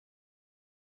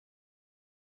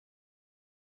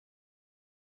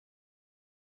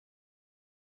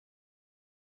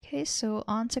Okay, so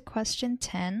on to question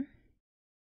 10.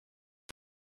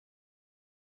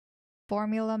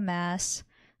 Formula mass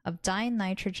of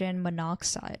dinitrogen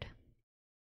monoxide.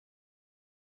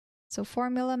 So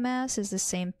formula mass is the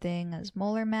same thing as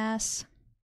molar mass.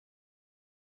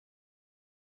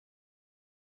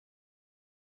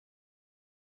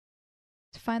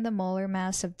 To find the molar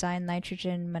mass of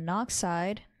dinitrogen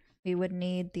monoxide, we would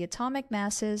need the atomic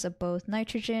masses of both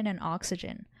nitrogen and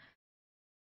oxygen.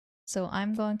 So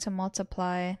I'm going to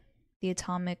multiply the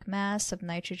atomic mass of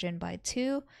nitrogen by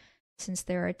 2, since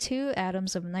there are 2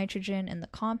 atoms of nitrogen in the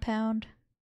compound.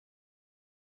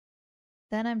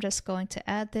 Then I'm just going to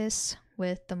add this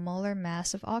with the molar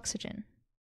mass of oxygen.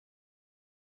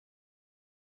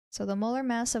 So the molar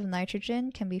mass of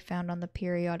nitrogen can be found on the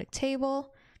periodic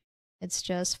table. It's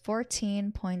just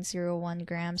 14.01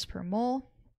 grams per mole.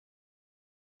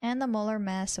 And the molar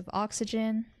mass of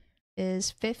oxygen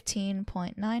is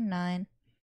 15.99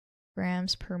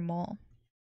 grams per mole.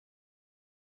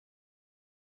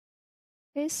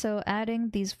 Okay, so adding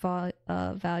these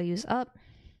values up,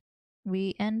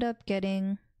 we end up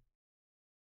getting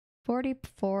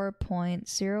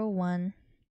 44.01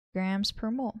 grams per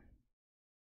mole.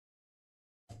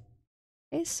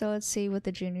 Okay, so let's see what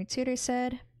the junior tutor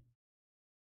said.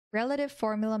 Relative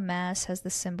formula mass has the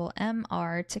symbol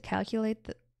MR to calculate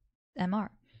the MR.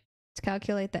 To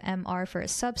calculate the MR for a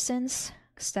substance,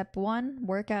 step 1,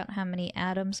 work out how many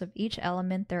atoms of each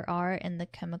element there are in the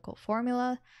chemical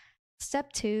formula.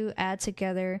 Step 2, add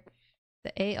together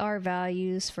the AR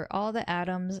values for all the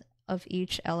atoms of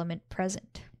each element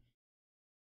present.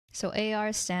 So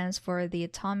AR stands for the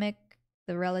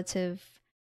relative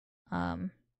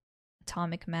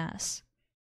atomic mass.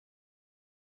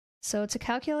 So to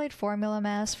calculate formula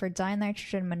mass for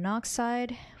dinitrogen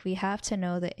monoxide, we have to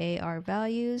know the AR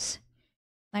values.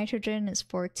 Nitrogen is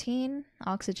 14,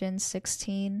 oxygen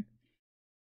 16,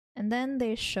 and then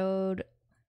they showed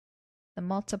the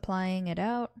multiplying it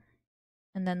out,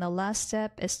 and then the last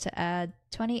step is to add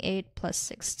 28 plus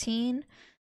 16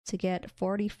 to get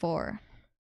 44.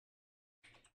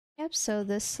 Yep, so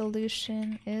this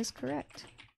solution is correct.